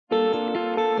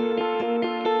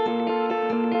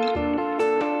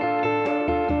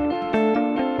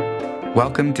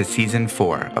Welcome to Season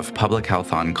 4 of Public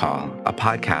Health on Call, a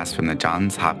podcast from the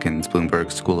Johns Hopkins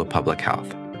Bloomberg School of Public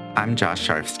Health. I'm Josh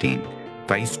Sharfstein,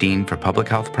 Vice Dean for Public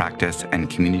Health Practice and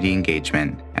Community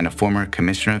Engagement and a former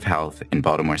Commissioner of Health in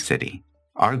Baltimore City.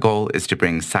 Our goal is to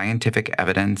bring scientific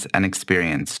evidence and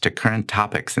experience to current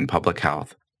topics in public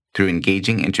health through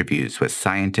engaging interviews with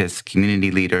scientists,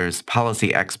 community leaders,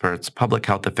 policy experts, public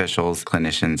health officials,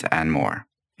 clinicians, and more.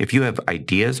 If you have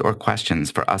ideas or questions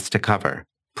for us to cover,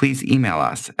 please email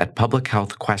us at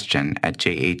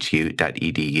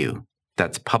publichealthquestion@jhu.edu.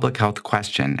 That's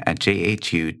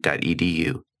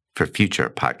publichealthquestion@jhu.edu for future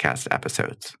podcast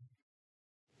episodes.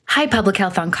 Hi, Public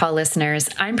Health on Call listeners.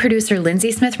 I'm producer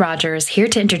Lindsay Smith-Rogers, here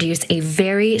to introduce a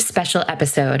very special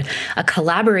episode, a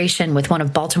collaboration with one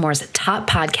of Baltimore's top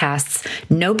podcasts,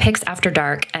 No Pix After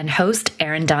Dark, and host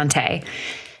Aaron Dante.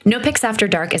 No Pix After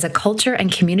Dark is a culture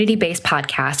and community-based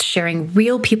podcast sharing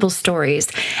real people's stories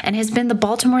and has been the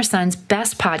Baltimore Sun's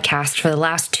best podcast for the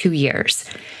last 2 years.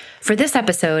 For this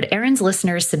episode, Aaron's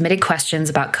listeners submitted questions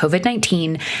about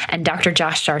COVID-19, and Dr.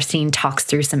 Josh Sharfstein talks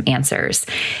through some answers.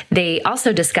 They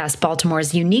also discuss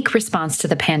Baltimore's unique response to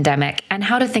the pandemic and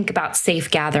how to think about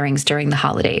safe gatherings during the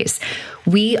holidays.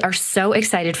 We are so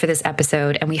excited for this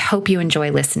episode, and we hope you enjoy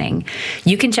listening.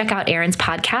 You can check out Aaron's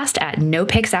podcast at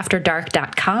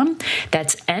nopixafterdark.com.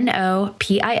 That's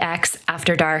NOPIX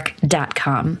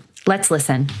afterdark.com. Let's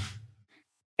listen.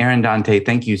 Aaron Dante,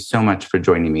 thank you so much for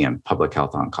joining me on Public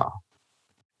Health on Call.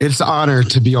 It's an honor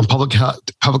to be on Public Health.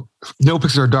 No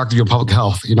Pix After Dark to be on Public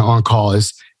Health, on call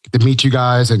is to meet you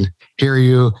guys and hear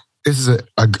you. This is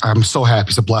I'm so happy.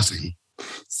 It's a blessing.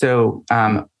 So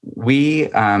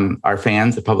we are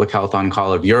fans of Public Health on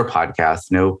Call of your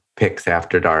podcast, No Pix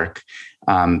After Dark,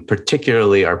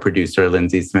 particularly our producer,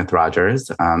 Lindsay Smith-Rogers.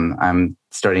 I'm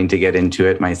starting to get into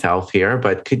it myself here,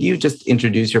 but could you just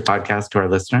introduce your podcast to our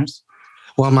listeners?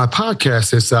 Well, my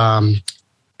podcast is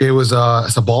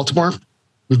it's a Baltimore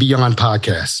and Beyond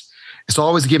podcast. It's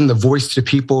always giving the voice to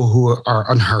people who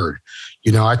are unheard.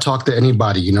 I talk to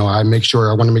anybody. I want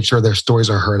to make sure their stories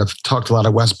are heard. I've talked to a lot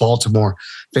of West Baltimore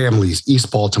families,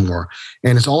 East Baltimore,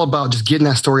 and it's all about just getting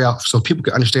that story out so people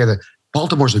can understand that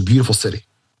Baltimore's a beautiful city.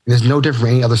 And it's no different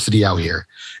from any other city out here.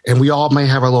 And we all may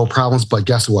have our little problems, but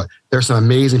guess what? There's some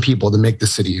amazing people that make the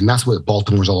city. And that's what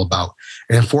Baltimore's all about.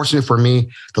 And unfortunately for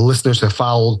me, the listeners have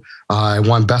followed and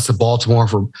won Best of Baltimore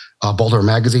for Baltimore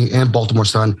Magazine and Baltimore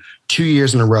Sun 2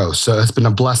 years in a row. So it's been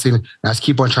a blessing. And I just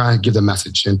keep on trying to give the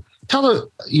message. And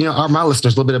tell my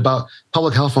listeners a little bit about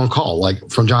Public Health on Call, like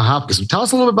from Johns Hopkins. Tell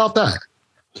us a little bit about that.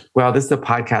 Well, this is a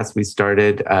podcast we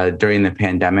started during the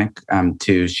pandemic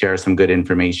to share some good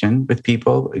information with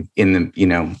people in the,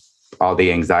 all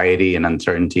the anxiety and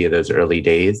uncertainty of those early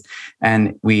days.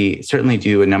 And we certainly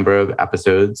do a number of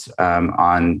episodes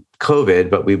on COVID,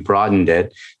 but we've broadened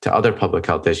it to other public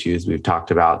health issues. We've talked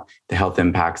about the health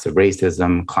impacts of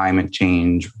racism, climate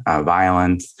change,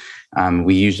 violence.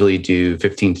 We usually do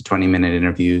 15 to 20-minute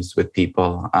interviews with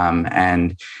people.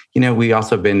 And we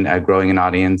also been growing an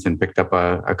audience and picked up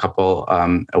a couple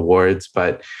awards.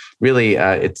 But really,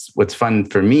 what's fun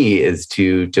for me is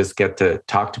to just get to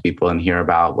talk to people and hear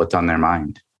about what's on their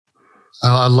mind.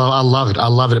 I love it. I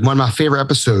love it. One of my favorite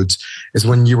episodes is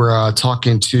when you were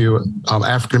talking to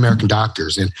African-American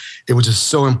doctors. And it was just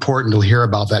so important to hear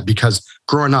about that because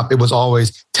growing up, it was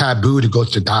always taboo to go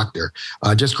to the doctor.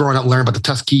 Just growing up, learning about the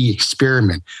Tuskegee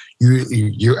experiment.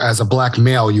 You as a Black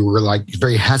male, you were like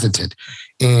very hesitant.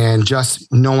 And just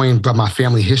knowing about my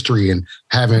family history and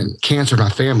having cancer in my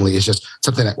family is just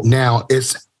something that now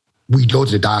we go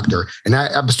to the doctor. And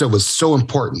that episode was so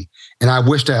important. And I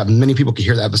wish that many people could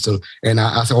hear the episode. And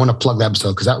I want to plug the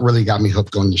episode because that really got me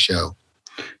hooked on the show.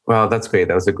 Well, that's great.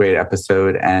 That was a great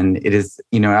episode. And it is,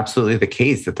 absolutely the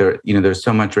case that there's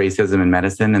so much racism in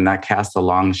medicine, and that casts a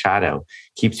long shadow,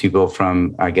 keeps people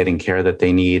from getting care that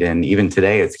they need. And even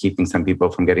today, it's keeping some people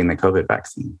from getting the COVID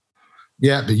vaccine.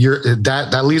 Yeah,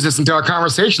 that leads us into our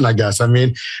conversation, I guess. I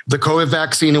mean, the COVID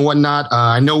vaccine and whatnot.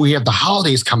 I know we have the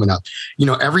holidays coming up.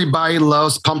 Everybody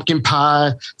loves pumpkin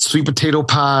pie, sweet potato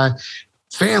pie,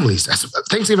 families.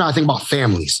 Thanksgiving, I think about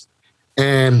families.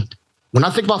 And when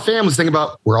I think about families, think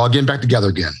about we're all getting back together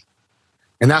again.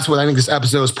 And that's what I think this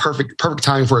episode is perfect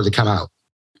timing for it to come out.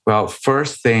 Well,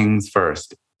 first things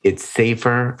first, it's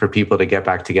safer for people to get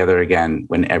back together again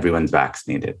when everyone's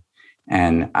vaccinated.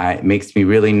 And it makes me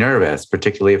really nervous,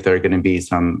 particularly if there are going to be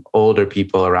some older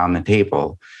people around the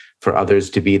table, for others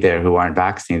to be there who aren't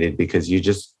vaccinated, because you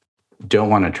just don't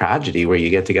want a tragedy where you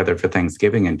get together for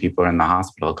Thanksgiving and people are in the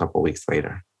hospital a couple of weeks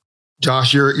later.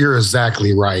 Josh, you're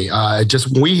exactly right. My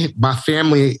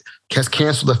family has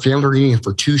canceled the family reunion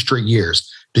for 2 straight years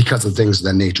because of things of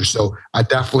that nature. So I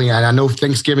definitely, and I know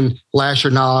Thanksgiving last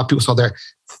year, not a lot of people saw their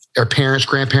parents,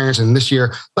 grandparents, and this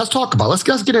year, let's talk about it.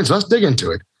 Let's get into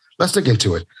it. Let's dig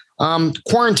into it.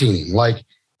 Quarantining,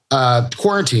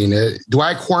 quarantine. Do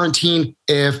I quarantine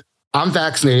if I'm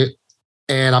vaccinated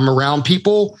and I'm around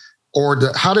people? Or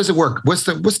how does it work? What's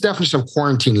the definition of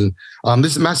quarantining?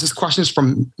 This question is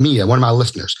from Mia, one of my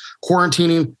listeners.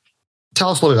 Quarantining, tell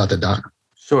us a little bit about that, Doc.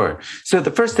 Sure. So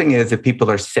the first thing is if people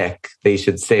are sick, they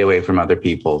should stay away from other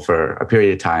people for a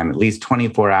period of time, at least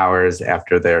 24 hours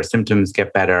after their symptoms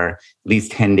get better, at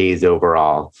least 10 days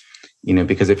overall.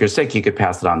 Because if you're sick, you could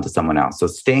pass it on to someone else. So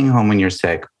staying home when you're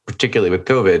sick, particularly with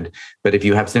COVID, but if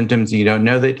you have symptoms, you don't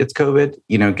know that it's COVID,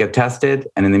 get tested.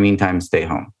 And in the meantime, stay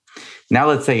home. Now,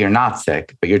 let's say you're not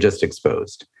sick, but you're just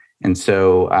exposed. And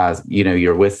so,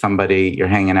 you're with somebody, you're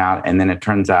hanging out, and then it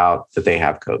turns out that they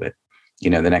have COVID.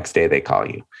 The next day they call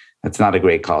you. That's not a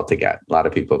great call to get. A lot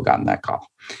of people have gotten that call.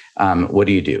 What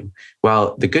do you do?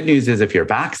 Well, the good news is if you're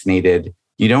vaccinated,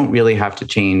 you don't really have to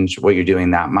change what you're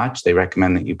doing that much. They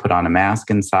recommend that you put on a mask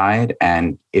inside.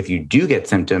 And if you do get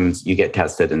symptoms, you get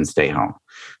tested and stay home.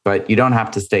 But you don't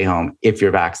have to stay home if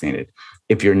you're vaccinated.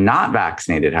 If you're not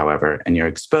vaccinated, however, and you're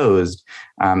exposed,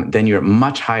 then you're at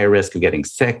much higher risk of getting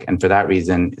sick. And for that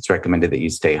reason, it's recommended that you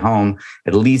stay home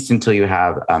at least until you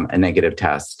have a negative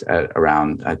test at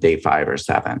around day 5 or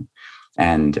 7.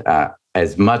 And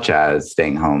as much as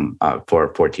staying home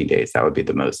for 14 days, that would be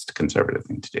the most conservative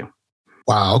thing to do.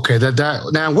 Wow. Okay.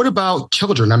 Now, what about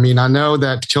children? I mean, I know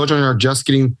that children are just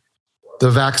getting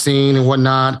the vaccine and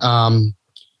whatnot.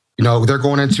 They're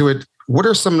going into it. What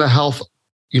are some of the health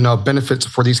benefits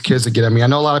for these kids to get? I mean, I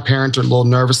know a lot of parents are a little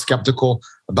nervous, skeptical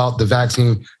about the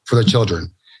vaccine for their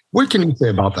children. What can you say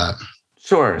about that?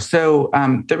 Sure. So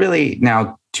there are really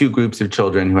now 2 groups of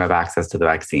children who have access to the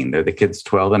vaccine. They're the kids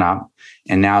 12 and up,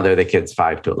 and now they're the kids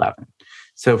 5 to 11.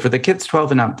 So for the kids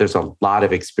 12 and up, there's a lot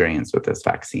of experience with this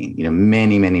vaccine.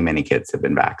 Many, many, many kids have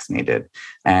been vaccinated.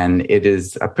 And it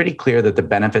is pretty clear that the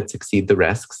benefits exceed the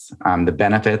risks. The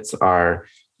benefits are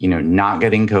not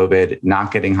getting COVID,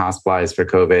 not getting hospitalized for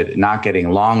COVID, not getting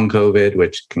long COVID,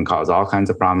 which can cause all kinds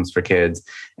of problems for kids,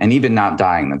 and even not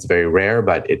dying. That's very rare,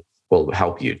 but it will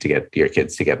help you to get your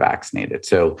kids to get vaccinated.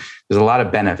 So there's a lot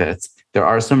of benefits. There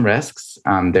are some risks.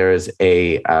 There is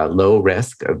a low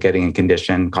risk of getting a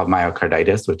condition called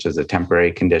myocarditis, which is a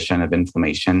temporary condition of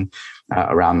inflammation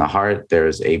around the heart.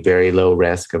 There's a very low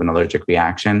risk of an allergic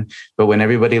reaction. But when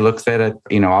everybody looks at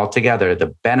it, all together,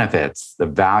 the benefits, the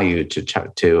value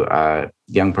to a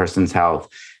young person's health,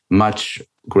 much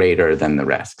greater than the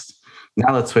risks.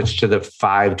 Now let's switch to the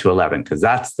 5 to 11, because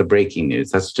that's the breaking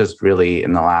news. That's just really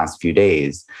in the last few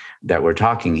days that we're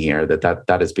talking here, that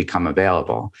has become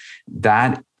available.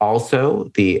 That also,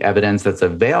 the evidence that's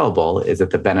available is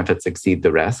that the benefits exceed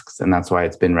the risks. And that's why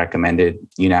it's been recommended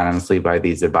unanimously by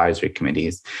these advisory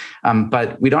committees.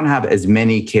 But we don't have as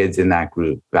many kids in that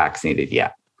group vaccinated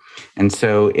yet. And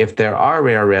so if there are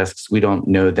rare risks, we don't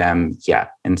know them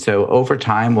yet. And so over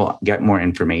time, we'll get more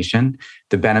information.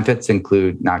 The benefits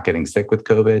include not getting sick with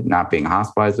COVID, not being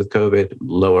hospitalized with COVID,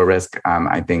 lower risk,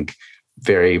 I think,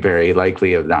 very, very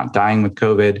likely of not dying with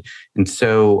COVID. And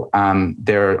so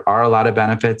there are a lot of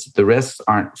benefits. The risks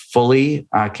aren't fully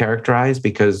characterized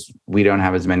because we don't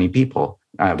have as many people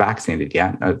vaccinated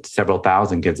yet. Several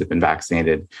thousand kids have been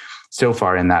vaccinated so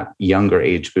far in that younger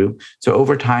age group. So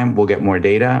over time, we'll get more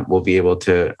data. We'll be able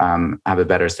to have a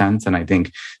better sense. And I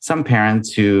think some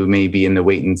parents who may be in the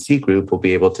wait and see group will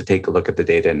be able to take a look at the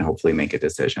data and hopefully make a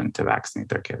decision to vaccinate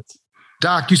their kids.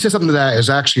 Doc, you said something that is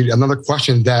actually another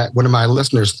question that one of my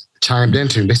listeners chimed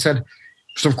into. They said,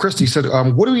 from Christy said,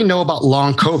 what do we know about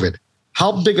long COVID?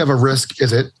 How big of a risk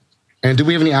is it? And do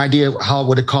we have any idea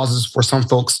what it causes for some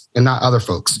folks and not other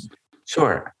folks?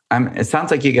 Sure. It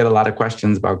sounds like you get a lot of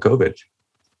questions about COVID.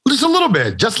 Just a little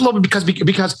bit,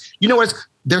 because you know what?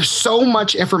 There's so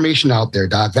much information out there,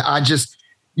 Doc, that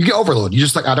you get overloaded. You're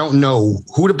just like, I don't know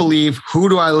who to believe. Who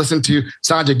do I listen to?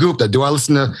 Sanjay Gupta. Do I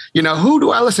listen to, who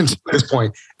do I listen to at this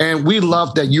point? And we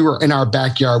love that you are in our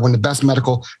backyard, one of the best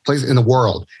medical places in the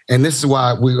world. And this is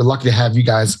why we're lucky to have you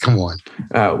guys come on.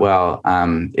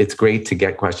 It's great to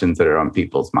get questions that are on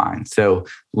people's minds. So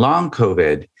long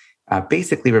COVID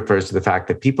basically refers to the fact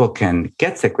that people can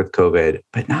get sick with COVID,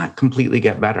 but not completely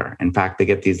get better. In fact, they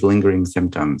get these lingering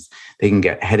symptoms. They can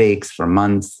get headaches for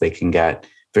months. They can get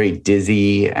very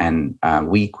dizzy and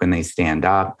weak when they stand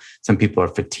up. Some people are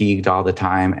fatigued all the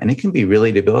time, and it can be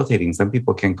really debilitating. Some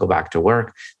people can't go back to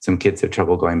work. Some kids have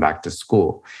trouble going back to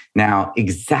school. Now,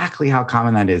 exactly how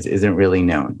common that is isn't really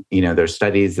known. There's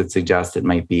studies that suggest it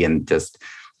might be in just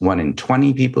 1 in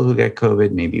 20 people who get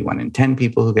COVID, maybe 1 in 10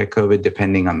 people who get COVID,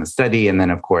 depending on the study. And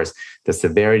then, of course, the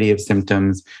severity of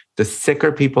symptoms. The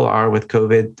sicker people are with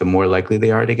COVID, the more likely they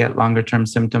are to get longer term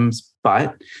symptoms.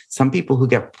 But some people who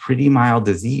get pretty mild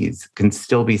disease can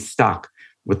still be stuck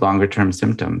with longer term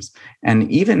symptoms.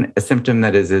 And even a symptom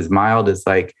that is as mild as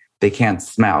like they can't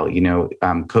smell,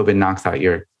 COVID knocks out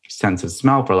your sense of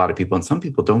smell for a lot of people, and some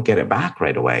people don't get it back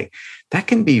right away. That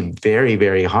can be very,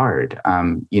 very hard.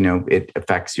 It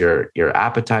affects your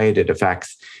appetite. It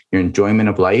affects your enjoyment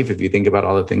of life if you think about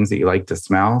all the things that you like to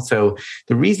smell. So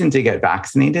the reason to get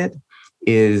vaccinated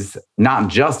is not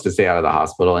just to stay out of the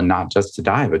hospital and not just to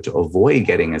die, but to avoid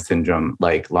getting a syndrome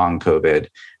like long COVID,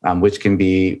 which can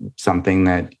be something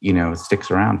that,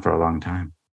 sticks around for a long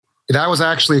time. That was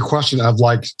actually a question of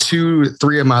like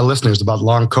 2-3 of my listeners about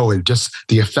long COVID, just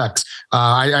the effects.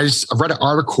 I read an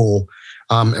article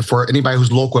for anybody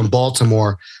who's local in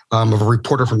Baltimore of a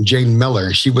reporter from Jane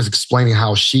Miller. She was explaining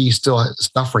how she's still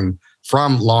suffering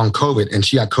from long COVID, and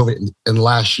she had COVID in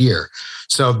last year.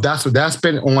 So that's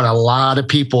been on a lot of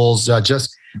people's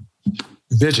just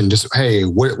vision. Just, hey,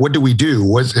 what do we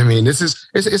do?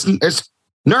 It's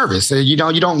nervous. You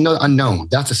don't know unknown.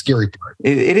 That's a scary part.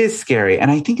 It is scary.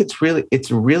 And I think it's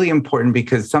really important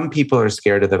because some people are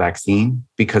scared of the vaccine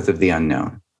because of the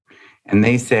unknown. And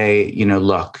they say,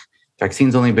 look,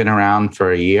 vaccine's only been around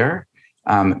for a year.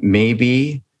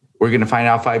 Maybe we're going to find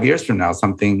out 5 years from now,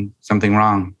 something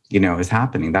wrong, is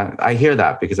happening. That I hear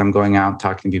that because I'm going out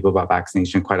talking to people about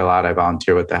vaccination quite a lot. I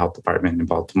volunteer with the health department in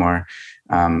Baltimore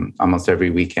almost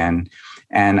every weekend.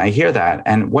 And I hear that.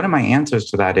 And one of my answers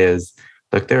to that is,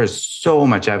 look, there is so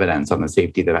much evidence on the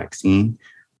safety of the vaccine,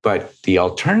 but the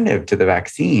alternative to the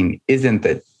vaccine isn't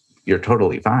that you're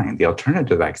totally fine. The alternative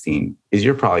to the vaccine is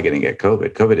you're probably going to get COVID.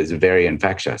 COVID is very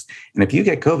infectious. And if you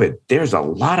get COVID, there's a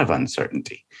lot of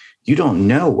uncertainty. You don't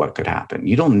know what could happen.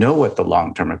 You don't know what the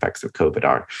long-term effects of COVID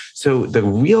are. So the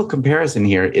real comparison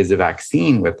here is a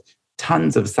vaccine with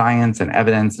tons of science and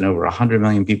evidence and over 100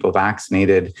 million people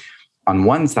vaccinated on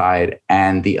one side,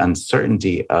 and the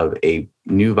uncertainty of a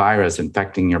new virus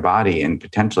infecting your body and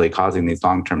potentially causing these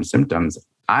long-term symptoms.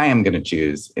 I am going to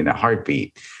choose in a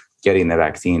heartbeat getting the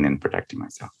vaccine and protecting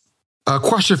myself. A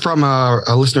question from a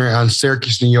listener in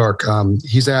Syracuse, New York.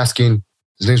 He's asking,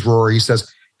 his name's Rory. He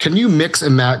says, can you mix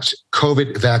and match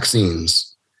COVID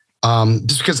vaccines?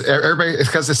 Just because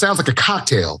it sounds like a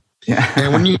cocktail. Yeah.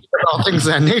 And when you hear about things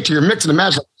of that nature, you're mixing and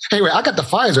matching. Hey, wait, I got the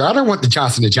Pfizer. I don't want the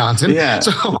Johnson & Johnson. Yeah.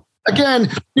 So again,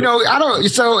 I don't.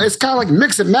 So it's kind of like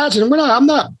mix and match. And I'm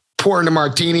not pouring the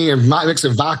martini and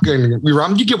mixing vodka and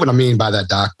rum. You get what I mean by that,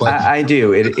 Doc? But I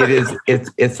do.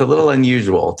 It's a little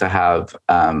unusual to have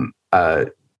a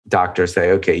doctor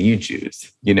say, "Okay, you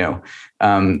choose."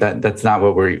 That's not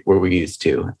what we're used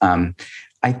to.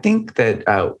 I think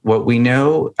that what we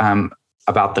know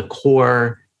about the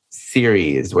core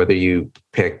series, whether you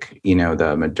pick, the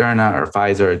Moderna or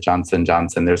Pfizer or Johnson &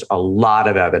 Johnson, there's a lot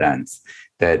of evidence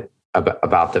that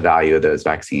about the value of those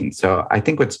vaccines. So I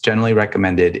think what's generally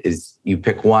recommended is you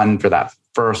pick one for that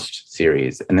first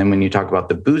series. And then when you talk about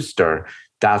the booster,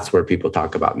 that's where people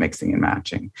talk about mixing and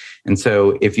matching. And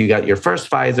so if you got your first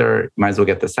Pfizer, you might as well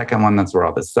get the second one. That's where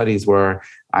all the studies were.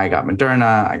 I got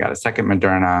Moderna. I got a second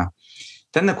Moderna.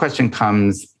 Then the question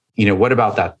comes, what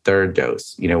about that third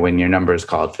dose? When your number is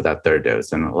called for that third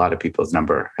dose, and a lot of people's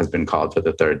number has been called for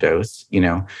the third dose,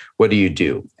 what do you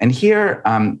do? And here,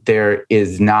 there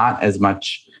is not as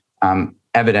much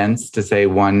evidence to say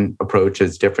one approach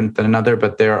is different than another,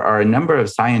 but there are a number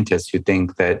of scientists who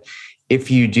think that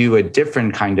if you do a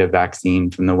different kind of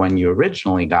vaccine from the one you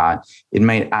originally got, it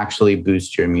might actually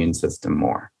boost your immune system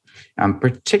more,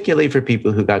 particularly for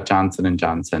people who got Johnson &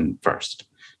 Johnson first.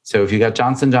 So if you got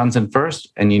Johnson & Johnson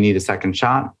first and you need a second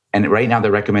shot, and right now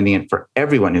they're recommending it for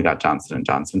everyone who got Johnson &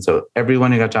 Johnson. So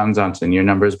everyone who got Johnson & Johnson, your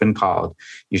number has been called.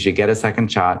 You should get a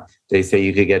second shot. They say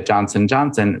you could get Johnson &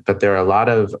 Johnson, but there are a lot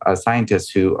of scientists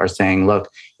who are saying,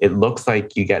 look, it looks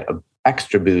like you get an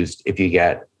extra boost if you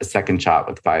get a second shot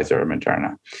with Pfizer or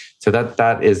Moderna. So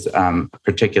that is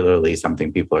particularly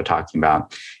something people are talking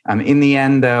about. In the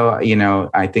end, though,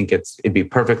 I think it'd be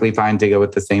perfectly fine to go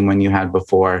with the same one you had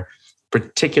before.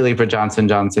 Particularly for Johnson &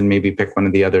 Johnson, maybe pick one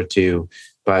of the other two.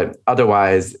 But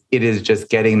otherwise, it is just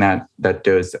getting that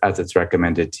dose as it's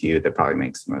recommended to you that probably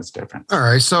makes the most difference. All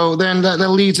right. So then that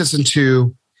leads us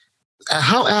into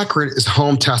how accurate is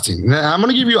home testing? Now, I'm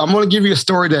going to give you a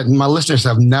story that my listeners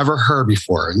have never heard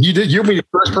before. And you'll be the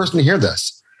first person to hear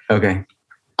this. Okay.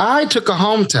 I took a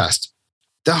home test.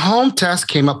 The home test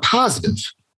came up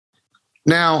positive.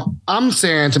 Now, I'm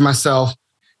saying to myself,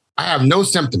 I have no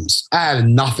symptoms. I had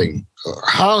nothing.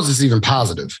 How is this even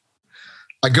positive?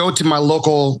 I go to my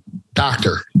local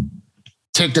doctor,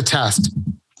 take the test,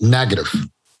 negative.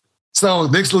 So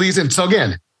this leads in. So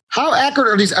again, how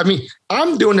accurate are these? I mean,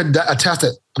 I'm doing a test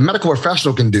that a medical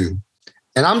professional can do,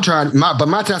 and I'm trying, but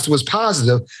my test was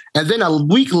positive. And then a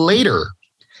week later,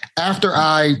 after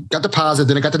I got the positive,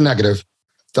 then I got the negative,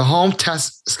 the home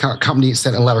test company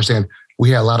sent a letter saying, we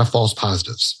had a lot of false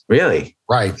positives. Really?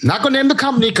 Right. Not going to name the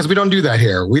company because we don't do that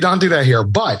here.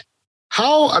 But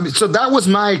so that was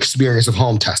my experience of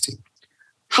home testing.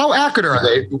 How accurate are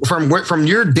they from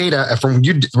your data, from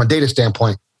a data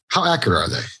standpoint? How accurate are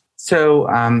they? So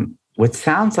what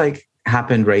sounds like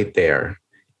happened right there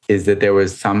is that there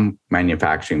was some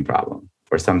manufacturing problem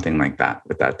or something like that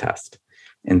with that test.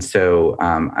 And so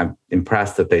I'm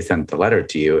impressed that they sent the letter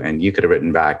to you, and you could have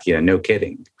written back, no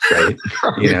kidding, right?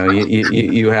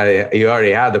 You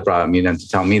already had the problem. You didn't have to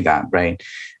tell me that, right?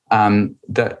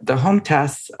 The home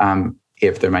tests,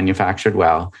 if they're manufactured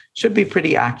well, should be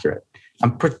pretty accurate,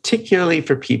 particularly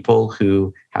for people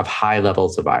who have high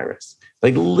levels of virus.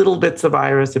 Like little bits of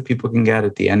virus that people can get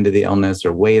at the end of the illness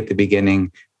or way at the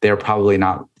beginning, they're probably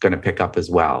not going to pick up as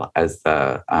well as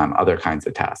the other kinds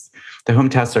of tests. The home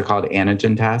tests are called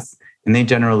antigen tests, and they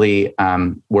generally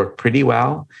work pretty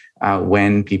well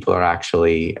when people are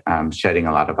actually shedding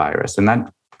a lot of virus. And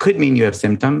that could mean you have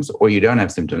symptoms or you don't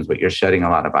have symptoms, but you're shedding a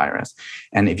lot of virus.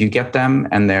 And if you get them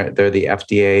and they're the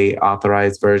FDA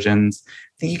authorized versions, I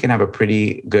think you can have a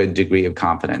pretty good degree of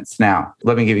confidence. Now,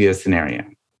 let me give you a scenario.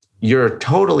 You're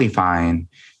totally fine.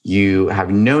 You have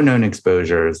no known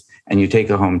exposures and you take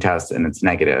a home test and it's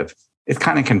negative. It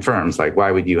kind of confirms, like,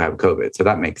 why would you have COVID? So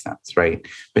that makes sense, right?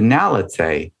 But now let's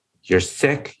say you're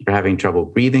sick, you're having trouble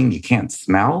breathing, you can't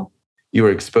smell, you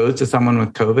were exposed to someone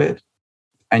with COVID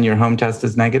and your home test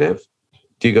is negative.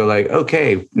 Do you go like,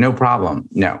 okay, no problem?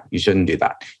 No, you shouldn't do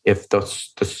that. If the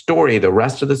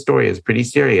rest of the story is pretty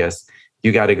serious,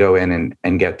 you got to go in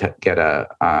and get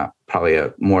a probably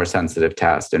a more sensitive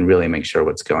test and really make sure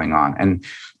what's going on. And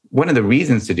one of the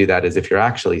reasons to do that is if you're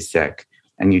actually sick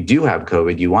and you do have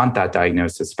COVID, you want that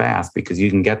diagnosis fast because you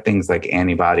can get things like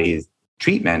antibodies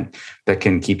treatment that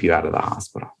can keep you out of the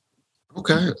hospital.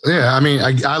 Okay. Yeah. I mean,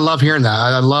 I love hearing that.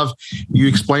 I love you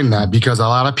explaining that because a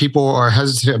lot of people are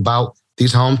hesitant about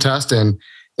these home tests and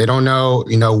they don't know,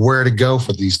 where to go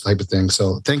for these type of things.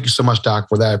 So thank you so much, Doc,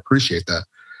 for that. I appreciate that.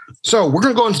 So we're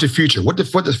going to go into the future. What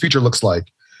the future looks like.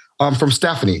 From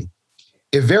Stephanie,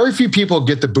 if very few people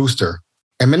get the booster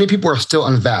and many people are still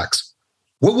unvaxxed,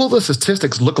 what will the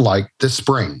statistics look like this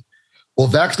spring? Will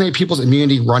vaccinated people's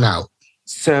immunity run out?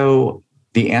 So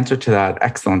the answer to that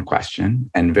excellent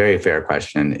question and very fair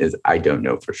question is I don't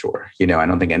know for sure. I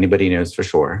don't think anybody knows for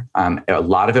sure. A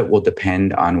lot of it will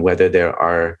depend on whether there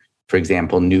are, for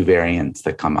example, new variants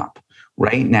that come up.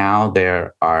 Right now,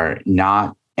 there are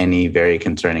not any very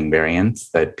concerning variants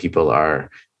that people are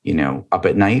up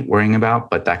at night worrying about,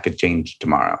 but that could change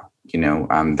tomorrow.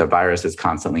 The virus is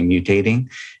constantly mutating.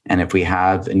 And if we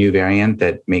have a new variant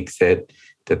that makes it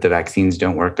that the vaccines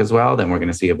don't work as well, then we're going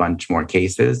to see a bunch more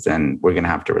cases and we're going to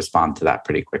have to respond to that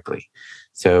pretty quickly.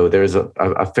 So there's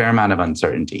a fair amount of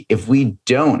uncertainty. If we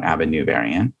don't have a new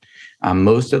variant,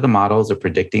 most of the models are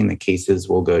predicting the cases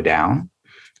will go down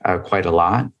quite a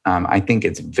lot. I think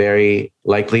it's very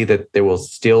likely that there will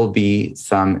still be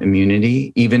some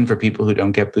immunity, even for people who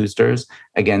don't get boosters,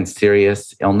 against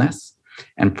serious illness.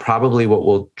 And probably what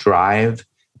will drive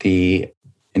the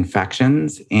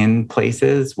infections in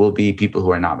places will be people who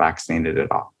are not vaccinated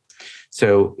at all.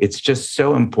 So it's just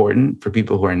so important for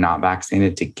people who are not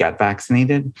vaccinated to get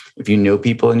vaccinated. If you know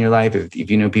people in your life, if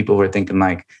you know people who are thinking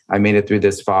like, I made it through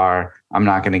this far, I'm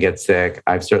not going to get sick,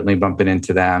 I've certainly bumped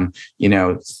into them,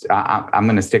 I'm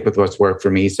going to stick with what's worked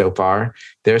for me so far.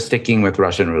 They're sticking with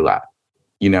Russian roulette.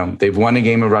 They've won a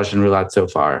game of Russian roulette so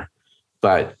far,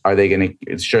 but are they going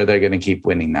to, sure, they're going to keep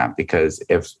winning that because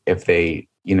if they,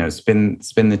 spin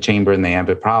the chamber and they have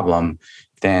a problem,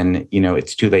 then,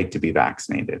 it's too late to be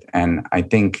vaccinated. And I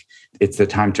think it's the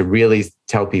time to really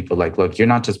tell people like, look, you're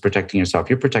not just protecting yourself,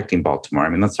 you're protecting Baltimore. I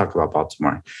mean, let's talk about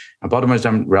Baltimore. Baltimore's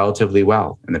done relatively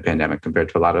well in the pandemic compared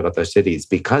to a lot of other cities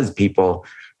because people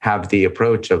have the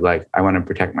approach of like, I want to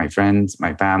protect my friends,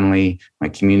 my family, my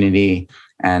community.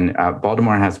 And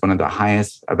Baltimore has one of the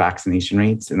highest vaccination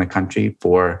rates in the country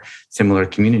for similar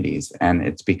communities. And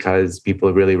it's because people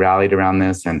have really rallied around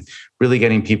this and really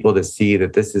getting people to see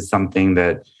that this is something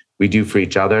that we do for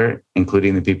each other,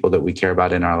 including the people that we care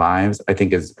about in our lives, I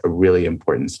think is a really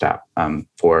important step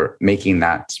for making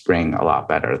that spring a lot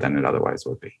better than it otherwise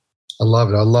would be. I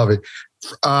love it. I love it.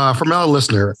 From another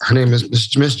listener, her name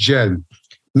is Miss Jen.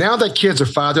 Now that kids are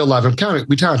 5 to 11,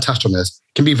 we kind of touched on this,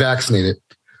 can be vaccinated.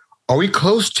 Are we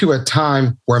close to a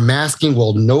time where masking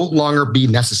will no longer be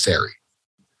necessary?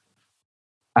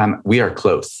 We are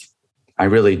close. I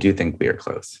really do think we are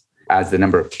close. As the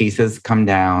number of cases come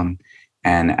down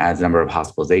and as the number of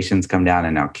hospitalizations come down,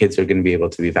 and now kids are going to be able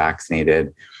to be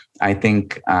vaccinated, I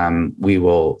think we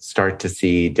will start to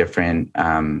see different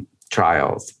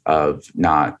trials of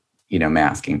not,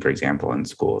 masking, for example, in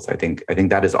schools. I think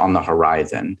that is on the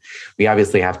horizon. We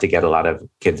obviously have to get a lot of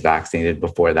kids vaccinated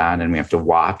before that, and we have to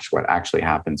watch what actually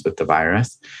happens with the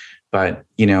virus. But,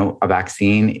 a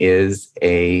vaccine is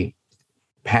a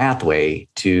pathway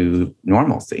to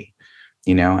normalcy,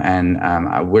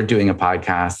 and we're doing a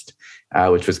podcast,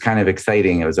 which was kind of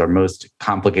exciting. It was our most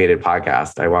complicated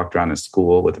podcast. I walked around a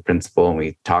school with the principal and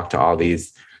we talked to all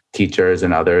these teachers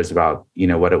and others about,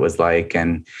 what it was like.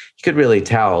 And you could really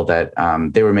tell that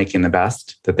they were making the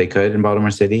best that they could in Baltimore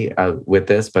City with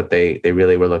this, but they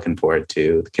really were looking forward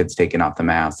to the kids taking off the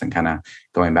masks and kind of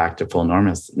going back to full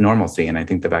normalcy. And I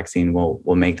think the vaccine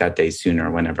will make that day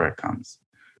sooner whenever it comes.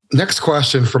 Next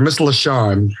question from Ms.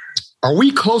 LaShawn. Are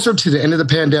we closer to the end of the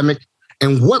pandemic?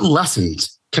 And what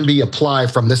lessons can be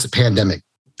applied from this pandemic?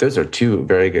 Those are two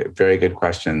very good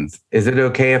questions. Is it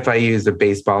okay if I use a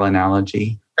baseball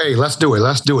analogy? Hey, let's do it.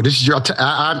 This is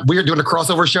we are doing a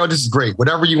crossover show. This is great.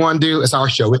 Whatever you want to do, it's our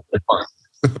show.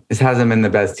 This hasn't been the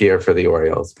best year for the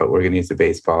Orioles, but we're going to use a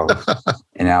baseball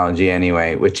analogy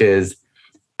anyway, which is,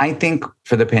 I think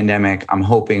for the pandemic, I'm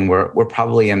hoping we're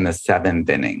probably in the 7th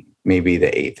inning, maybe the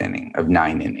 8th inning of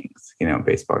 9 innings.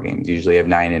 Baseball games usually have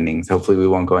 9 innings. Hopefully we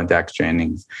won't go into extra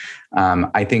innings.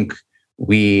 I think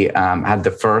we had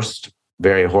the first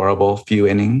very horrible few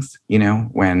innings,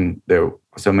 when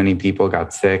so many people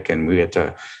got sick and we had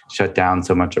to shut down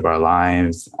so much of our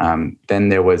lives. Then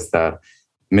there was the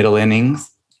middle innings.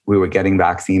 We were getting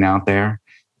vaccine out there,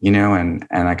 and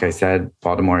like I said,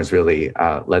 Baltimore has really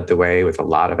led the way with a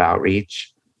lot of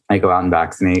outreach. I go out and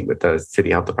vaccinate with the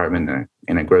city health department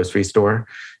in a grocery store,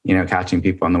 catching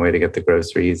people on the way to get the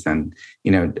groceries, and,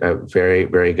 a very,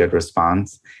 very good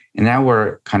response. And now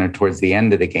we're kind of towards the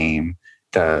end of the game,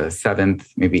 the 7th,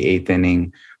 maybe 8th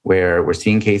inning, where we're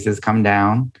seeing cases come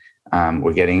down.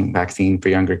 We're getting vaccine for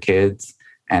younger kids.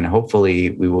 And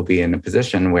hopefully we will be in a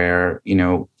position where,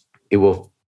 it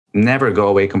will never go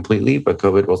away completely, but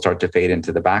COVID will start to fade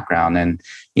into the background. And,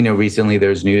 recently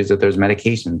there's news that there's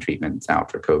medication treatments out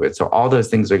for COVID. So all those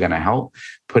things are going to help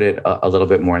put it a little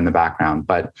bit more in the background.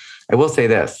 But I will say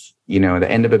this, at the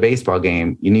end of a baseball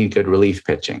game, you need good relief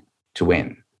pitching to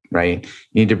win, right?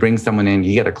 You need to bring someone in,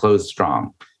 you got to close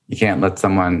strong. You can't let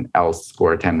someone else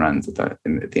score 10 runs at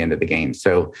the end of the game.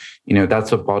 So, that's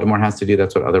what Baltimore has to do.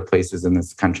 That's what other places in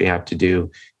this country have to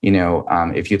do.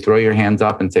 If you throw your hands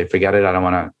up and say, forget it, I don't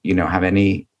want to, have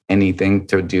anything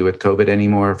to do with COVID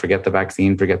anymore, forget the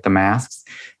vaccine, forget the masks,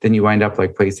 then you wind up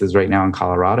like places right now in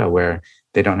Colorado where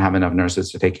they don't have enough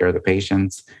nurses to take care of the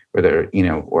patients, where they're,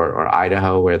 or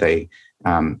Idaho, where they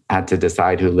had to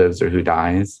decide who lives or who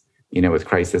dies, with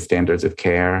crisis standards of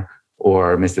care,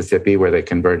 or Mississippi, where they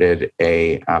converted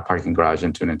a parking garage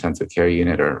into an intensive care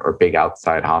unit or big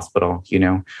outside hospital,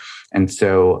 And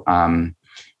so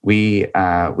we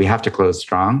have to close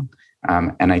strong.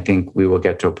 And I think we will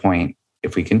get to a point,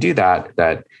 if we can do that,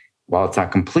 that while it's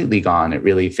not completely gone, it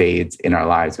really fades in our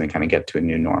lives and we kind of get to a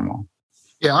new normal.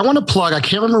 Yeah, I want to plug, I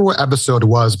can't remember what episode it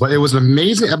was, but it was an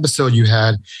amazing episode you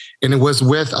had. And it was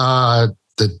with the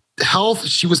health.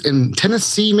 She was in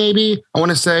Tennessee, maybe, I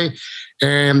want to say.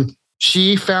 And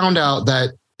she found out that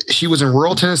she was in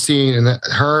rural Tennessee and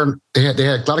that they had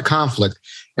a lot of conflict.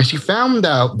 And she found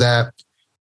out that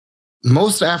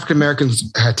most African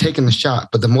Americans had taken the shot,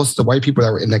 but most of the white people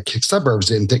that were in the suburbs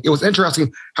didn't take. It was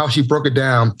interesting how she broke it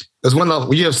down. It was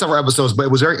we have several episodes, but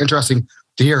it was very interesting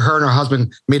to hear her and her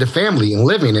husband made a family and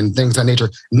living and things of that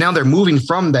nature. Now they're moving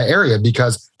from that area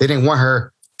because they didn't want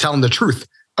her telling the truth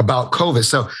about COVID.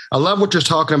 So I love what you're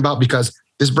talking about, because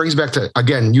this brings back to,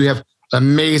 again, you have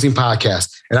amazing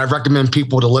podcast, and I recommend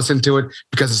people to listen to it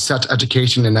because it's such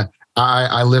education, and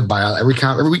I live by it.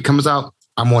 Every week comes out,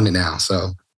 I'm on it now.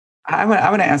 So I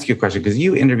want to ask you a question, because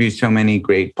you interview so many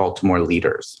great Baltimore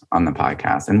leaders on the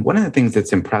podcast. And one of the things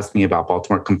that's impressed me about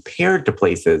Baltimore compared to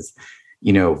places,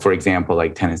 for example,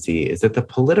 like Tennessee, is that the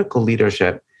political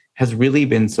leadership has really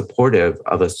been supportive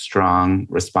of a strong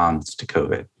response to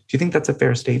COVID. Do you think that's a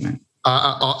fair statement?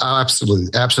 Absolutely.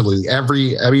 Absolutely.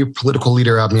 Every political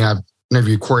leader, I've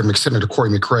interviewed Senator Corey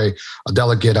McCray, a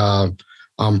delegate,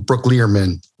 Brooke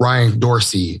Learman, Ryan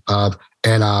Dorsey,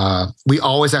 and we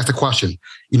always ask the question,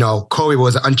 COVID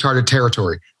was uncharted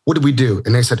territory. What did we do?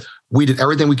 And they said, we did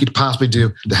everything we could possibly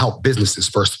do to help businesses,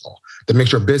 first of all, to make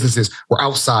sure businesses were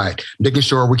outside, making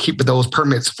sure we keep those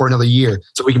permits for another year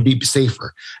so we can be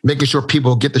safer, making sure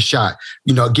people get the shot,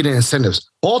 getting incentives.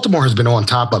 Baltimore has been on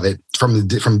top of it from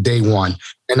day one.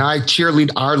 And I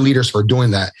cheerlead our leaders for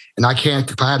doing that. And I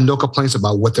have no complaints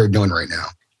about what they're doing right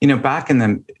now. Back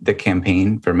in the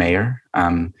campaign for mayor,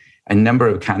 a number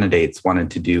of candidates wanted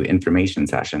to do information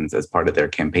sessions as part of their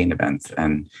campaign events.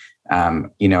 And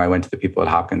I went to the people at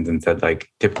Hopkins and said,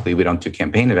 typically we don't do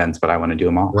campaign events, but I want to do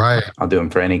them all. Right. I'll do them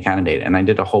for any candidate. And I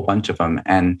did a whole bunch of them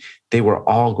and they were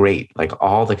all great.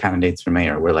 All the candidates for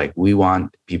mayor were we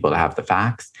want people to have the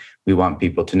facts. We want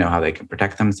people to know how they can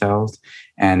protect themselves.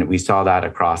 And we saw that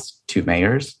across 2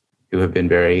 mayors who have been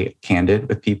very candid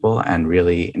with people and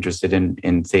really interested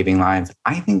in saving lives.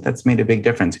 I think that's made a big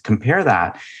difference. Compare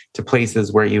that to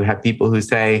places where you have people who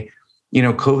say,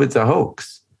 COVID's a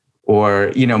hoax.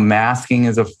 Or, masking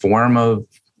is a form of,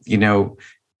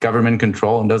 government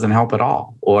control and doesn't help at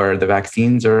all. Or the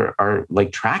vaccines are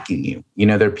tracking you.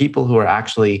 There are people who are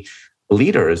actually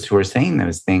leaders who are saying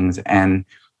those things. And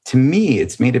to me,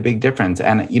 it's made a big difference.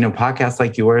 And, podcasts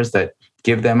like yours that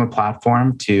give them a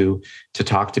platform to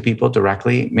talk to people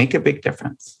directly make a big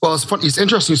difference. Well, it's funny. It's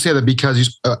interesting you say that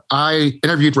because I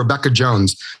interviewed Rebecca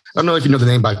Jones. I don't know if you know the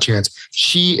name by chance.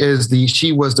 She was the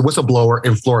whistleblower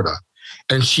in Florida.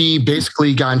 And she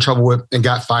basically got in trouble with and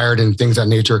got fired and things of that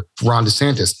nature for Ron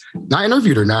DeSantis. And I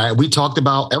interviewed her. Now we talked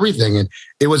about everything, and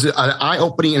it was an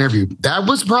eye-opening interview. That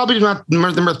was probably my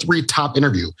number 3 top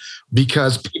interview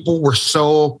because people were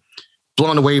so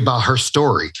blown away about her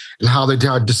story and how they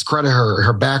discredit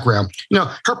her background.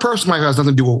 Her personal life has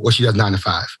nothing to do with what she does 9 to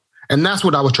 5, and that's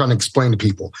what I was trying to explain to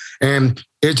people. And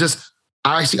it just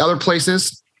I see other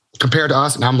places compared to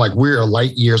us, and I'm like, we're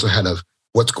light years ahead of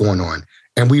what's going on.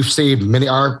 And we've saved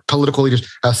our political leaders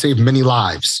have saved many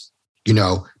lives,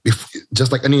 just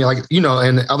like any,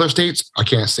 in other states, I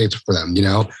can't say it for them,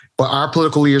 but our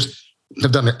political leaders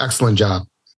have done an excellent job.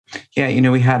 Yeah.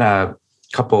 We had a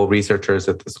couple researchers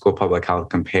at the School of Public Health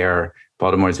compare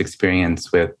Baltimore's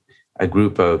experience with a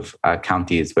group of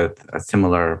counties with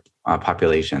similar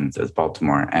populations as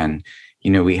Baltimore. And,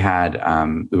 we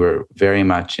were very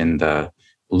much in the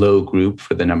low group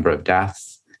for the number of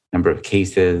deaths, number of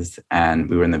cases, and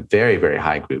we were in the very, very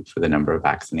high group for the number of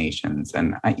vaccinations.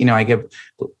 And I give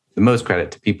the most credit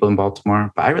to people in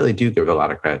Baltimore, but I really do give a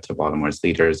lot of credit to Baltimore's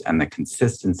leaders and the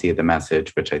consistency of the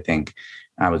message, which I think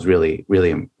was really,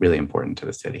 really, really important to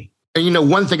the city.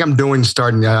 And one thing I'm doing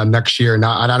starting next year, and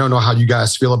I don't know how you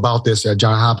guys feel about this at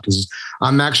Johns Hopkins,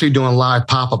 I'm actually doing live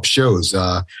pop-up shows.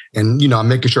 And I'm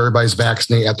making sure everybody's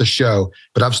vaccinated at the show.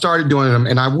 But I've started doing them,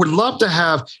 and I would love to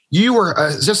have you or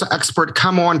just an expert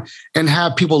come on and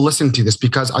have people listen to this,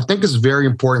 because I think it's very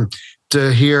important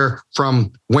to hear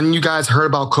from when you guys heard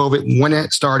about COVID, when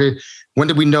it started, when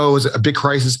did we know it was a big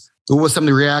crisis? What was some of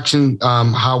the reaction,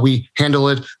 how we handle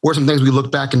it? What were some things we look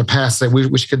back in the past and say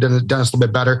we should have done this a little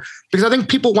bit better? Because I think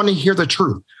people want to hear the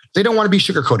truth. They don't want to be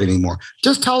sugarcoated anymore.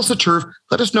 Just tell us the truth.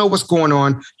 Let us know what's going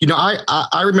on.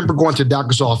 I remember going to the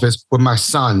doctor's office with my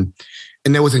son,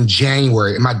 and it was in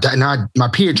January, and my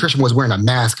pediatrician was wearing a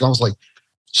mask. And I was like,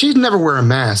 she's never wearing a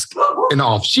mask in the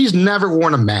office. She's never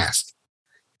worn a mask.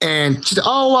 And she said,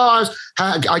 oh, well,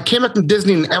 I came back from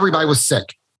Disney and everybody was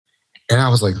sick. And I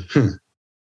was like,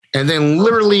 And then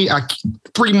literally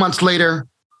 3 months later,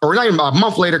 or not even a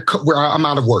month later, I'm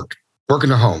out of work,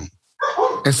 working at home.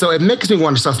 And so it makes me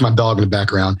want to stuff my dog in the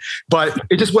background. But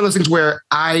it's just one of those things where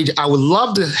I would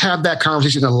love to have that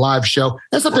conversation in a live show.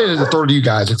 That's something to throw to you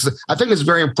guys. I think it's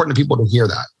very important to people to hear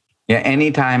that. Yeah,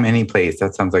 anytime, any place.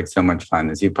 That sounds like so much fun.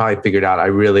 As you probably figured out, I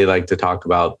really like to talk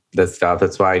about this stuff.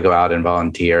 That's why I go out and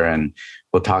volunteer, and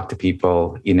we'll talk to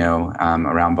people,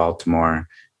 around Baltimore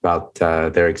about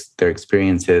their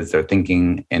experiences, their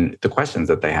thinking, and the questions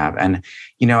that they have. And,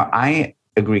 I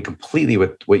agree completely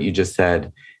with what you just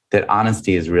said, that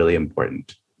honesty is really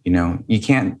important. You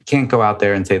can't go out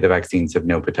there and say the vaccines have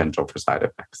no potential for side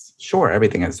effects. Sure,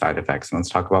 everything has side effects. And let's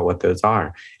talk about what those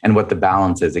are and what the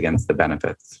balance is against the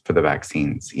benefits for the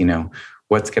vaccines.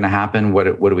 What's going to happen? What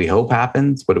do we hope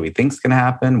happens? What do we think is going to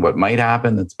happen? What might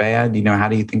happen that's bad? How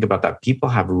do you think about that? People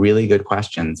have really good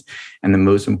questions. And the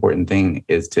most important thing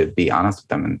is to be honest with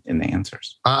them in the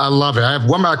answers. I love it. I have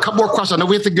a couple more questions. I know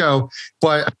we have to go,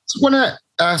 but I just want to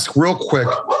ask real quick.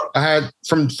 I had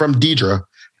from Deidre.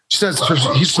 She says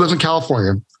she lives in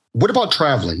California. What about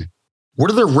traveling?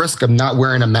 What are the risks of not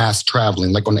wearing a mask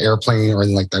traveling, like on an airplane or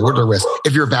anything like that? What are the risks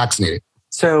if you're vaccinated?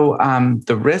 So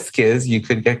the risk is you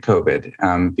could get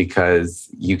COVID because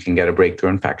you can get a breakthrough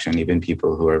infection, even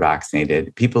people who are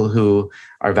vaccinated. People who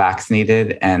are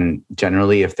vaccinated and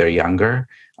generally, if they're younger,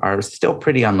 are still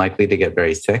pretty unlikely to get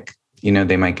very sick.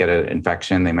 They might get an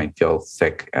infection, they might feel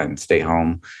sick and stay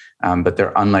home, but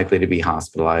they're unlikely to be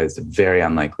hospitalized, very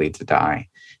unlikely to die.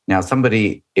 Now,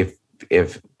 somebody, if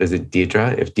is it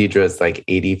Deidre? If Deidre is like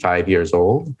 85 years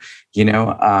old,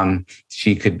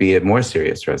 she could be at more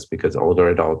serious risk because older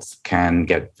adults can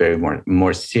get very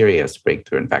more serious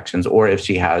breakthrough infections. Or if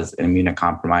she has an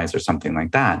immunocompromise or something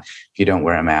like that, if you don't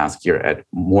wear a mask, you're at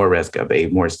more risk of a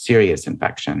more serious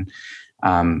infection.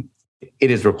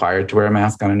 It is required to wear a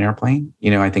mask on an airplane,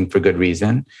 I think for good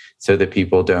reason, so that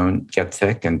people don't get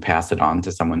sick and pass it on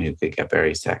to someone who could get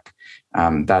very sick.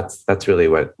 That's really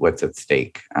what's at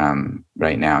stake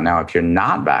right now. Now, if you're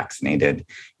not vaccinated,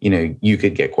 you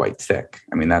could get quite sick.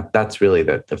 I mean, that's really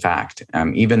the fact.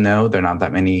 Even though there are not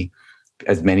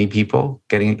as many people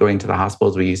going to the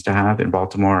hospitals we used to have in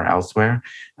Baltimore or elsewhere,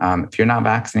 if you're not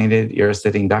vaccinated, you're a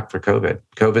sitting duck for COVID.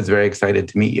 COVID's very excited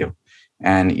to meet you.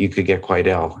 And you could get quite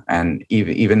ill. And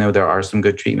even though there are some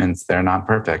good treatments, they're not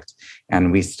perfect.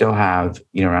 And we still have,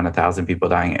 around 1,000 people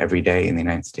dying every day in the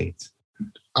United States.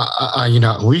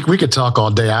 We could talk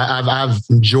all day. I've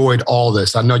enjoyed all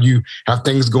this. I know you have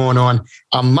things going on.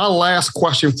 My last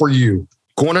question for you,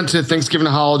 going into Thanksgiving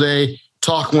holiday,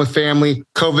 talking with family,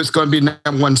 COVID's going to be the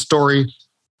number one story.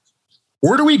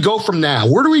 Where do we go from now?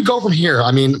 Where do we go from here?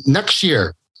 I mean, next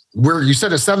year, you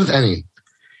said the seventh inning.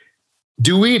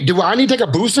 Do I need to take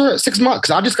a booster 6 months? Because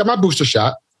I just got my booster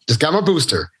shot. Just got my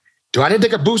booster. Do I need to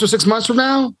take a booster 6 months from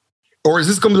now? Or is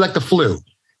this going to be like the flu?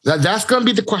 That's going to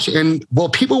be the question. And will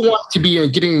people want to be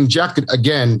getting injected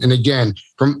again and again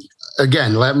I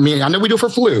know we do it for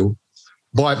flu,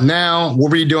 but now what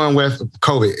are we doing with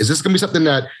COVID? Is this going to be something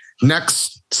that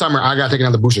next summer I got to take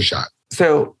another booster shot?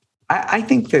 So I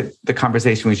think that the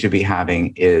conversation we should be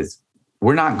having is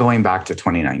we're not going back to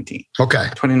 2019. Okay.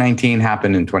 2019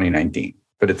 happened in 2019,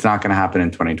 but it's not going to happen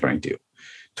in 2022.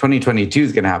 2022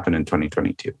 is going to happen in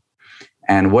 2022.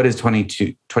 And what is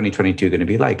 2022 going to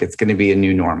be like? It's going to be a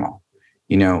new normal,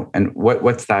 and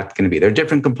what's that going to be? There are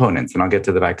different components, and I'll get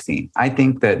to the vaccine. I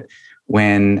think that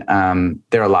when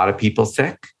there are a lot of people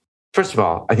sick, first of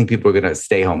all, I think people are going to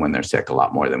stay home when they're sick a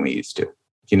lot more than we used to.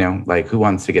 Like who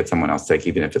wants to get someone else sick,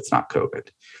 even if it's not COVID?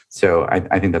 So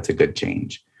I think that's a good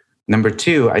change. Number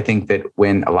two, I think that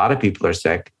when a lot of people are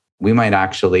sick, we might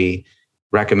actually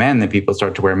recommend that people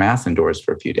start to wear masks indoors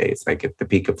for a few days, like at the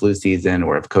peak of flu season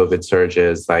or if COVID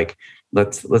surges, like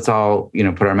let's all,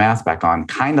 put our masks back on,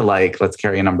 kind of like let's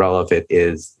carry an umbrella if it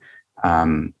is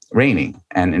raining.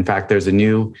 And in fact, there's a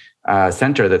new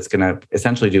center that's going to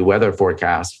essentially do weather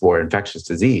forecasts for infectious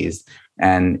disease.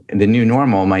 And the new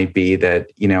normal might be that,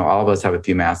 all of us have a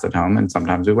few masks at home and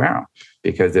sometimes we wear them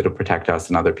because it'll protect us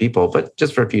and other people, but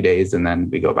just for a few days and then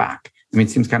we go back. I mean, it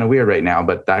seems kind of weird right now,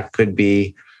 but that could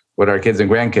be what our kids and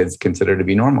grandkids consider to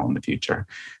be normal in the future.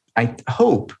 I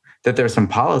hope that there's some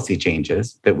policy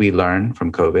changes that we learn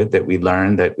from COVID, that we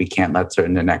learn that we can't let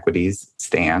certain inequities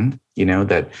stand,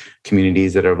 that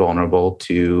communities that are vulnerable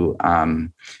to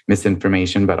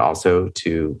misinformation, but also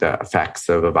to the effects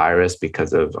of a virus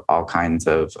because of all kinds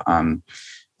of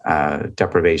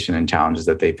deprivation and challenges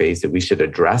that they face, that we should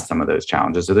address some of those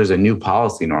challenges. So there's a new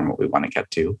policy normal we want to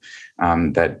get to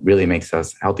that really makes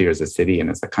us healthier as a city and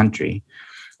as a country.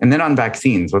 And then on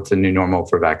vaccines, what's the new normal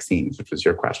for vaccines, which was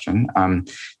your question.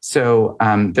 So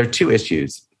there are two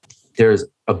issues. There's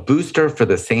a booster for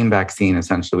the same vaccine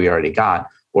essentially we already got,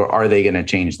 or are they going to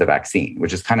change the vaccine,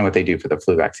 which is kind of what they do for the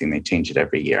flu vaccine. They change it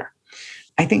every year.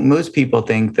 I think most people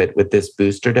think that with this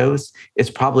booster dose, it's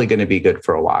probably going to be good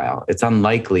for a while. It's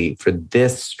unlikely for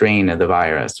this strain of the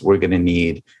virus, we're going to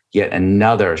need yet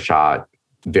another shot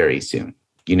very soon.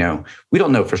 We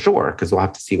don't know for sure because we'll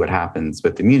have to see what happens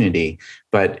with immunity,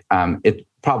 but it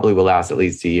probably will last at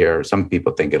least a year. Some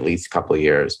people think at least a couple of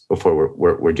years before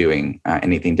we're doing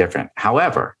anything different.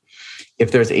 However,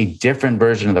 if there's a different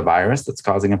version of the virus that's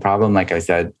causing a problem, like I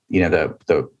said,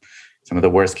 some of the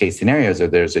worst case scenarios are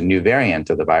there's a new variant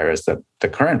of the virus that the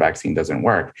current vaccine doesn't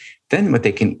work, then what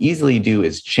they can easily do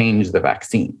is change the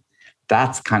vaccine.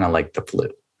 That's kind of like the flu,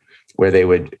 where they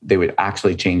would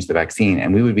actually change the vaccine,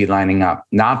 and we would be lining up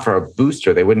not for a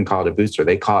booster. They wouldn't call it a booster.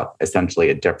 They call it essentially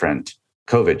a different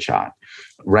COVID shot.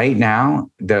 Right now,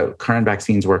 the current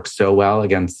vaccines work so well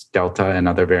against Delta and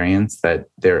other variants that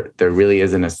there really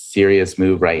isn't a serious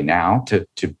move right now to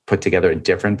put together a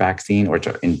different vaccine or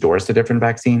to endorse a different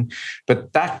vaccine.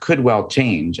 But that could well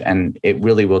change, and it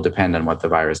really will depend on what the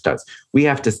virus does. We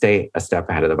have to stay a step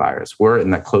ahead of the virus. We're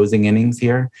in the closing innings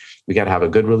here. We got to have a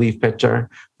good relief pitcher.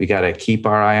 We got to keep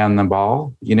our eye on the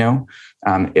ball,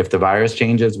 If the virus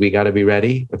changes, we got to be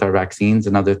ready with our vaccines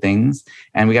and other things.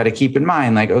 And we got to keep in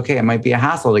mind, okay, it might be a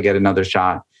hassle to get another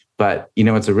shot, but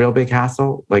it's a real big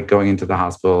hassle, like going into the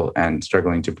hospital and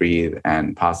struggling to breathe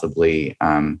and possibly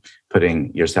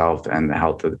putting yourself and the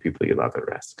health of the people you love at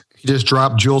risk. He just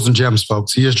dropped jewels and gems,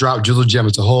 folks. He just dropped jewels and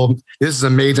gems. This is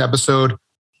an amazing episode.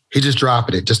 He just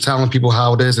dropped it, just telling people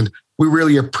how it is. And we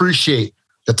really appreciate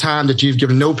the time that you've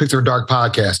given No Pix After Dark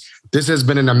podcast. This has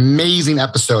been an amazing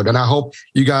episode, and I hope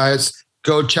you guys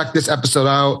go check this episode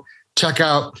out. Check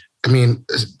out,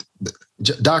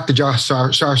 Dr. Josh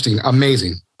Sharfstein,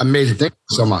 amazing. Thank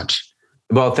you so much.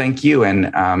 Well, thank you. And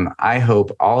I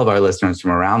hope all of our listeners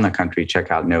from around the country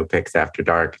check out No Pix After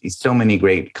Dark. So many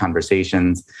great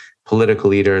conversations, political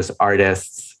leaders,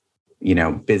 artists,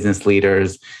 business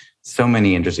leaders, so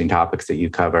many interesting topics that you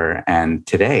cover. And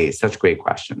today, such great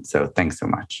questions. So thanks so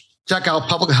much. Check out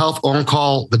Public Health On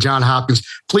Call, the John Hopkins.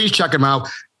 Please check him out.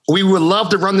 We would love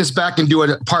to run this back and do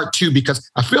a part 2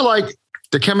 because I feel like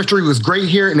the chemistry was great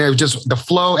here, and it was just the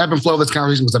ebb and flow of this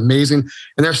conversation was amazing.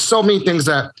 And there's so many things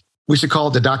that we should call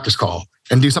it the doctor's call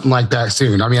and do something like that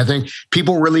soon. I think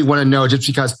people really want to know, just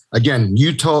because, again,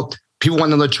 you told people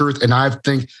want to know the truth. And I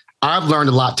think I've learned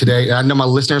a lot today. And I know my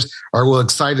listeners are really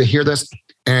excited to hear this.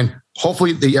 And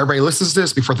hopefully everybody listens to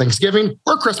this before Thanksgiving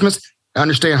or Christmas and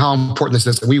understand how important this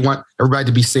is. And we want everybody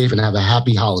to be safe and have a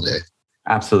happy holiday.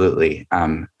 Absolutely.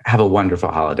 Have a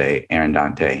wonderful holiday, Aaron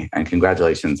Dante, and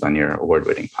congratulations on your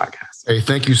award-winning podcast. Hey,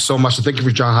 thank you so much. Thank you for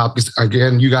John Hopkins.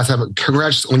 Again, you guys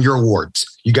congrats on your awards.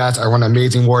 You guys are one of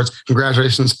amazing awards.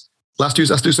 Congratulations. Let's do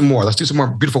some more. Let's do some more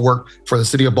beautiful work for the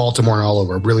city of Baltimore and all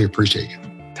over. Really appreciate you.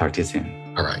 Talk to you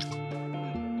soon. All right.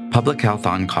 Public Health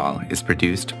On Call is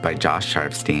produced by Josh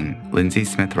Sharfstein, Lindsay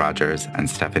Smith-Rogers, and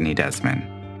Stephanie Desmond.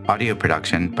 Audio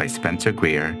production by Spencer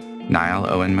Greer, Niall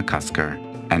Owen McCusker,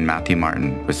 and Matthew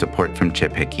Martin with support from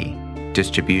Chip Hickey.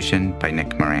 Distribution by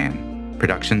Nick Moran.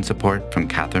 Production support from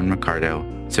Catherine Ricardo.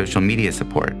 Social media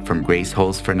support from Grace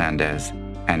Holes Fernandez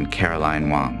and Caroline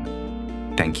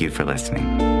Wong. Thank you for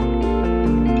listening.